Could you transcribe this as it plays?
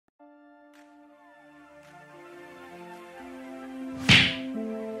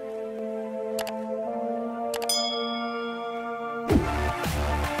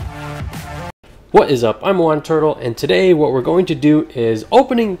What is up? I'm One Turtle, and today what we're going to do is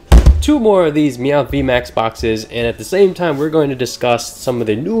opening two more of these Meowth VMAX boxes, and at the same time we're going to discuss some of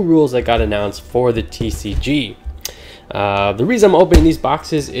the new rules that got announced for the TCG. The reason I'm opening these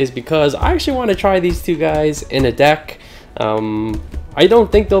boxes is because I actually want to try these two guys in a deck. I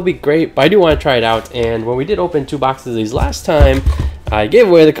don't think they'll be great, but I do want to try it out, and when we did open two boxes of these last time, I gave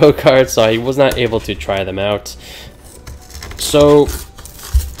away the code cards, so I was not able to try them out. So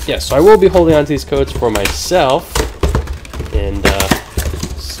I will be holding on to these codes for myself, and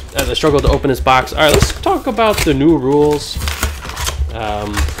as I struggle to open this box. Alright, let's talk about the new rules.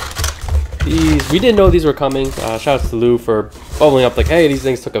 We didn't know these were coming. Shout out to Lou for bubbling up like, hey, these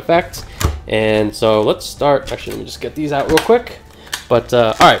things took effect. And so let's start. Actually, let me just get these out real quick. But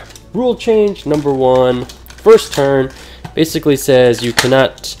alright, rule change number 1. First turn basically says you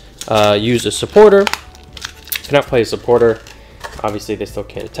cannot use a supporter. You cannot play a supporter. Obviously, they still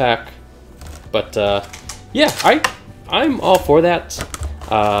can't attack, but yeah, I'm all for that.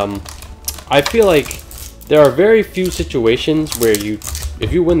 I feel like there are very few situations where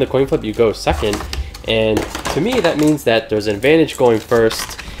if you win the coin flip, you go second, and to me that means that there's an advantage going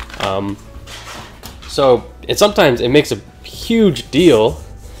first. And sometimes it makes a huge deal.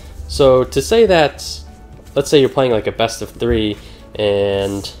 So to say that, let's say you're playing like a best of 3,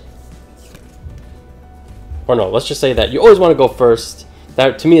 or no, let's just say that you always want to go first.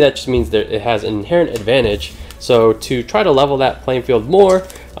 That, to me, that just means that it has an inherent advantage. So to try to level that playing field more,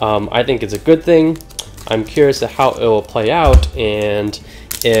 I think it's a good thing. I'm curious to how it will play out, and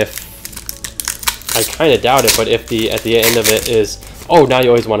if I kind of doubt it, but if at the end of it is, oh, now you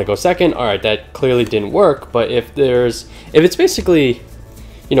always want to go second, all right, that clearly didn't work. But if it's basically,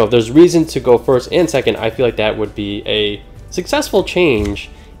 you know, there's reason to go first and second, I feel like that would be a successful change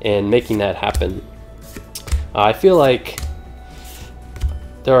in making that happen. I feel like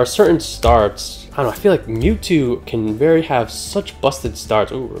there are certain starts. I don't know, I feel like Mewtwo can have such busted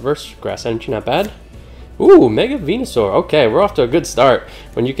starts. Ooh, reverse grass energy, not bad. Ooh, Mega Venusaur. Okay, we're off to a good start.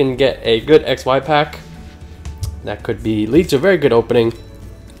 When you can get a good XY pack, that could lead to a very good opening.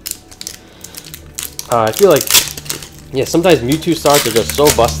 I feel like, yeah, sometimes Mewtwo starts are just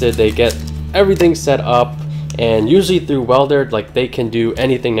so busted. They get everything set up, and usually through Welder, like, they can do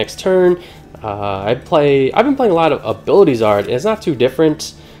anything next turn. I've been playing a lot of Abilities Art. It's not too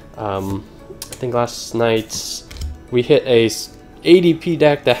different. I think last night we hit a ADP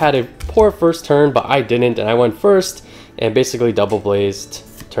deck that had a poor first turn, but I didn't, and I went first and basically double blazed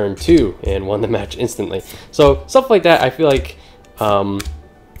turn 2 and won the match instantly. So stuff like that, I feel like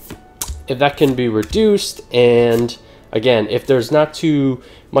if that can be reduced, and again, if there's not too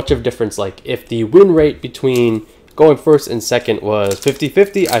much of a difference, like if the win rate between going first and second was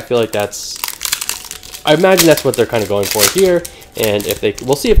 50-50, I feel like I imagine that's what they're kind of going for here, and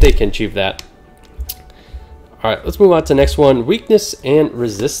we'll see if they can achieve that. All right, let's move on to the next one: weakness and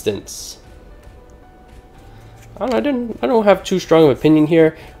resistance. I don't have too strong of an opinion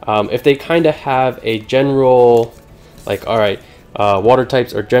here. If they kind of have a general, like, all right, water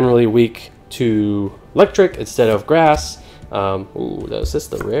types are generally weak to electric instead of grass. Ooh, is this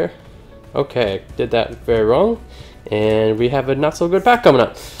the rare? Okay, did that very wrong, and we have a not so good pack coming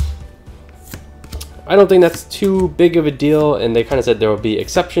up. I don't think that's too big of a deal, and they kind of said there will be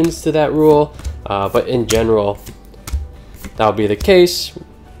exceptions to that rule, but in general, that'll be the case.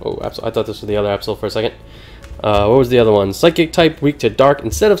 Oh, I thought this was the other Absol for a second. What was the other one? Psychic type, weak to dark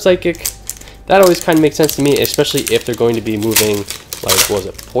instead of psychic. That always kind of makes sense to me, especially if they're going to be moving, like, what was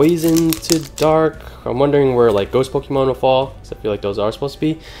it, poison to dark? I'm wondering where, like, ghost Pokemon will fall, because I feel like those are supposed to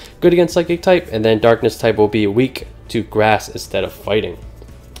be good against psychic type, and then darkness type will be weak to grass instead of fighting.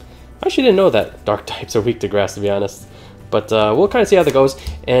 I actually didn't know that dark types are weak to grass, to be honest, but we'll kind of see how that goes.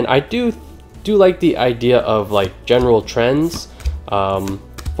 And I do like the idea of, like, general trends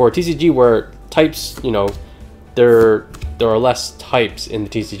for TCG, where types, you know, there are less types in the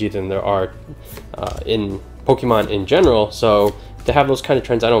TCG than there are in Pokemon in general. So to have those kind of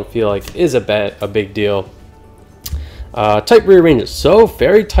trends, I don't feel like is a big deal. Type rearranges. So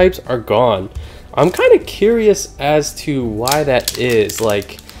fairy types are gone. I'm kind of curious as to why that is.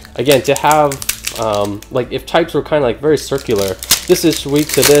 Like, again, to have like, if types were kind of like very circular, this is weak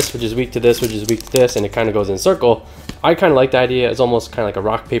to this, which is weak to this, which is weak to this, and it kind of goes in circle. I kind of like the idea. It's almost kind of like a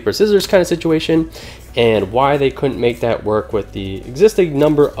rock paper scissors kind of situation, and why they couldn't make that work with the existing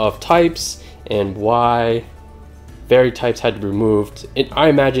number of types, and why fairy types had to be removed. I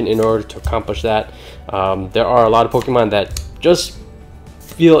imagine in order to accomplish that, there are a lot of Pokemon that just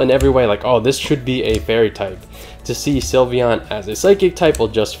feel in every way like, oh, this should be a fairy type. To see Sylveon as a psychic type will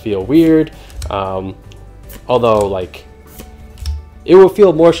just feel weird. Although, like, it will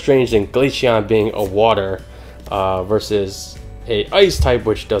feel more strange than Glaceon being a water versus a ice type,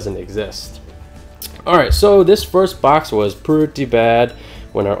 which doesn't exist. Alright, so this first box was pretty bad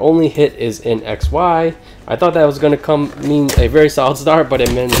when our only hit is in XY. I thought that was going to mean a very solid start, but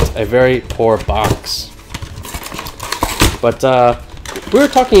it meant a very poor box. But we were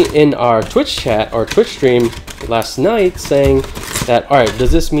talking in our Twitch chat or Twitch stream last night saying that, alright,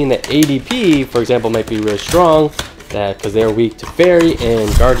 does this mean that ADP, for example, might be really strong, that because they're weak to Fairy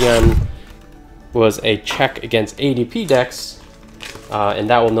and Guardian was a check against ADP decks, and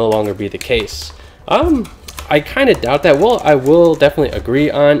that will no longer be the case. I kind of doubt that. Well, I will definitely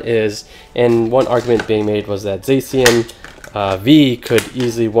agree on is, and one argument being made was that Zacian V could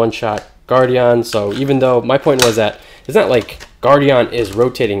easily one-shot Guardian. So even though my point was that it's not like Guardian is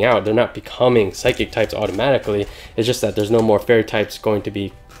rotating out, they're not becoming Psychic types automatically. It's just that there's no more Fairy types going to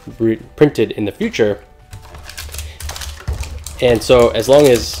be printed in the future. And so as long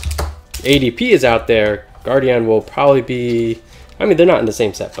as ADP is out there, Guardian will probably be, I mean, they're not in the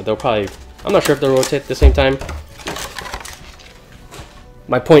same set, but they'll probably, I'm not sure if they'll rotate at the same time.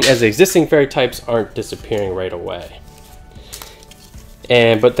 My point is the existing Fairy types aren't disappearing right away.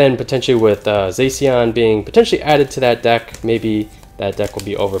 But then potentially with Zacian being potentially added to that deck, maybe that deck will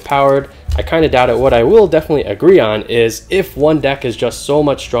be overpowered. I kind of doubt it. What I will definitely agree on is if one deck is just so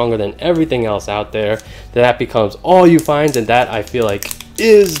much stronger than everything else out there, that becomes all you find, and that I feel like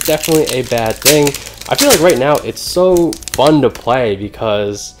is definitely a bad thing. I feel like right now it's so fun to play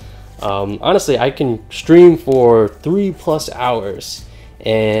because honestly, I can stream for 3+ hours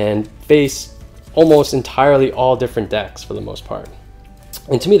and face almost entirely all different decks for the most part.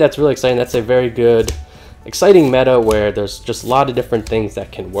 And to me, that's really exciting. That's a very good, exciting meta where there's just a lot of different things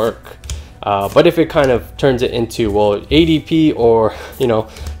that can work. But if it kind of turns it into, well, ADP or, you know,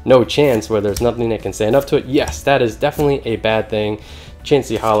 no chance where there's nothing that can stand up to it, yes, that is definitely a bad thing.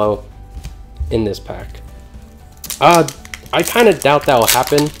 Chansey Hollow in this pack. I kind of doubt that will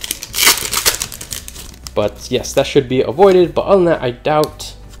happen. But yes, that should be avoided. But other than that, I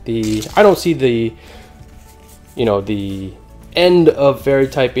doubt I don't see the, you know, the end of Fairy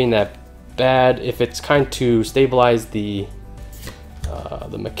type being that bad. If it's kind to stabilize the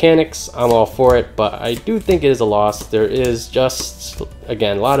mechanics, I'm all for it, but I do think it is a loss. There is just,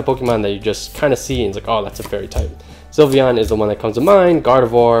 again, a lot of Pokemon that you just kind of see and it's like, oh, that's a Fairy type. Sylveon is the one that comes to mind.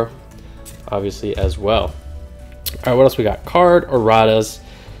 Gardevoir, obviously, as well. All right, what else we got? Card erratas.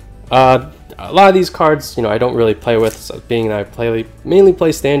 A lot of these cards, you know, I don't really play with, so being that I mainly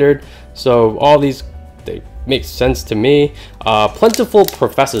play standard, so all these, they make sense to me. Plentiful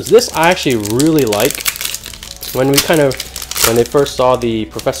Professors. This I actually really like. When they first saw the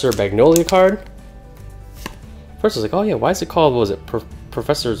Professor Magnolia card, first I was like, oh yeah, why is it called, what was it,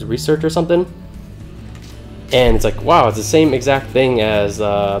 Professor's Research or something? And it's like, wow, it's the same exact thing as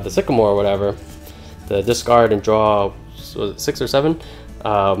the Sycamore or whatever. The discard and draw, was it 6 or 7?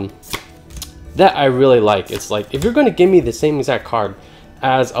 That I really like. It's like, if you're going to give me the same exact card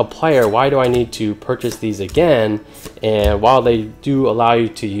as a player, why do I need to purchase these again? And while they do allow you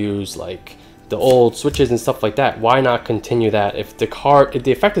to use like the old switches and stuff like that, why not continue that? If the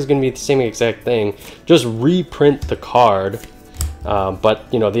effect is going to be the same exact thing, just reprint the card. But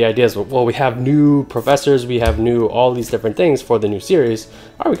you know, the idea is, well, we have new professors, we have all these different things for the new series.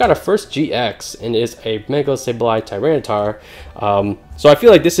 All right, we got our first GX, and it's a Mega Sableye Tyranitar. So I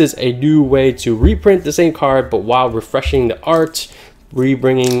feel like this is a new way to reprint the same card, but while refreshing the art,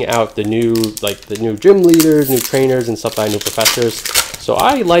 bringing out the new gym leaders, new trainers, and stuff like new professors. So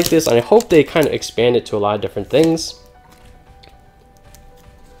I like this, and I hope they kind of expand it to a lot of different things.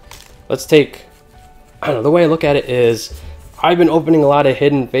 Let's take, I don't know, the way I look at it is, I've been opening a lot of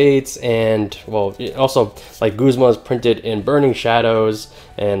Hidden Fates, and well, also like Guzma's printed in Burning Shadows,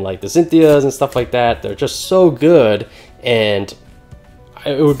 and like the Cynthias and stuff like that. They're just so good, and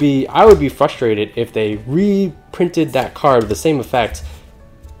I would be frustrated if they reprinted that card with the same effect,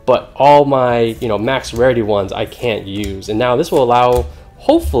 but all my, you know, max rarity ones I can't use. And now this will allow,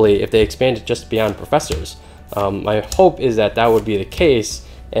 hopefully, if they expand it just beyond professors. My hope is that that would be the case,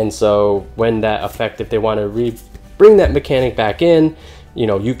 and so when that effect, if they want to bring that mechanic back in, you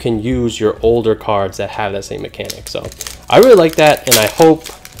know, you can use your older cards that have that same mechanic. So I really like that, and I hope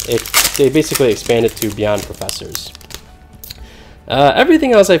they basically expand it to beyond professors.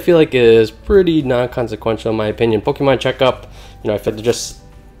 Everything else I feel like is pretty non-consequential in my opinion. Pokemon Checkup, you know, if they're just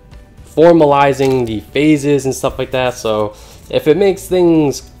formalizing the phases and stuff like that. So if it makes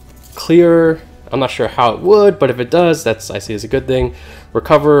things clearer, I'm not sure how it would, but if it does, I see as a good thing.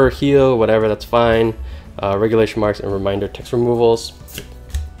 Recover, heal, whatever, that's fine. Regulation marks and reminder text removals.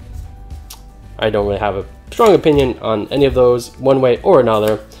 I don't really have a strong opinion on any of those one way or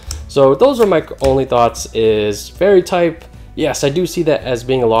another. So those are my only thoughts. Is fairy type, yes, I do see that as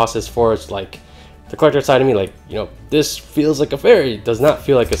being a loss as far as like the collector side of me, like, you know, this feels like a fairy, does not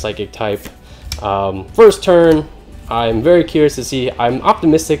feel like a psychic type. First turn, I'm very curious to see. I'm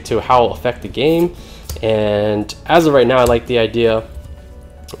optimistic to how it'll affect the game, and as of right now, I like the idea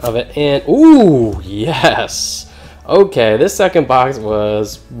of it. And ooh, yes, okay, this second box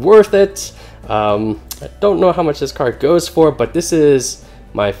was worth it. I don't know how much this card goes for, but this is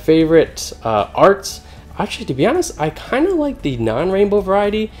my favorite art. Actually, to be honest, I kind of like the non-rainbow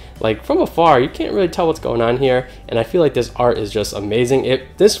variety. Like from afar, you can't really tell what's going on here, and I feel like this art is just amazing.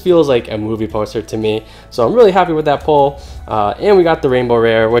 This feels like a movie poster to me, so I'm really happy with that pull. And we got the rainbow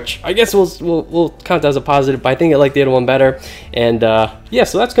rare, which I guess we'll count as a positive, but I think I like the other one better. And yeah,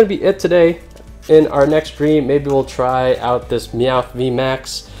 so that's gonna be it today. In our next stream, maybe we'll try out this Meowth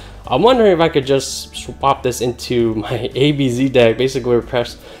VMAX. I'm wondering if I could just swap this into my ABZ deck, basically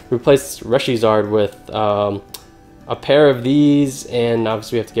replace Reshizard with a pair of these, and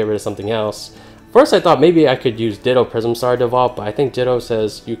obviously we have to get rid of something else. First I thought maybe I could use Ditto Prism Star to evolve, but I think Ditto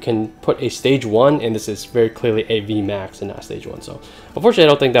says you can put a stage 1, and this is very clearly a VMAX and not stage 1, so unfortunately I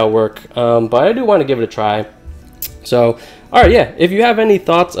don't think that'll work, but I do want to give it a try. So alright, yeah, if you have any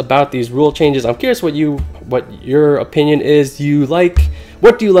thoughts about these rule changes, I'm curious what your opinion is.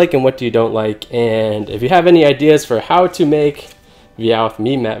 What do you like and what do you don't like? And if you have any ideas for how to make Meowth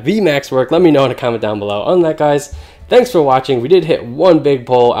VMAX work, let me know in a comment down below. Other than that, guys, thanks for watching. We did hit one big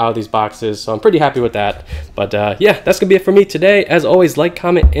pull out of these boxes, so I'm pretty happy with that. But yeah, that's gonna be it for me today. As always, like,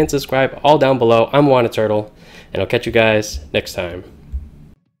 comment, and subscribe all down below. I'm Wanna Turtle, and I'll catch you guys next time.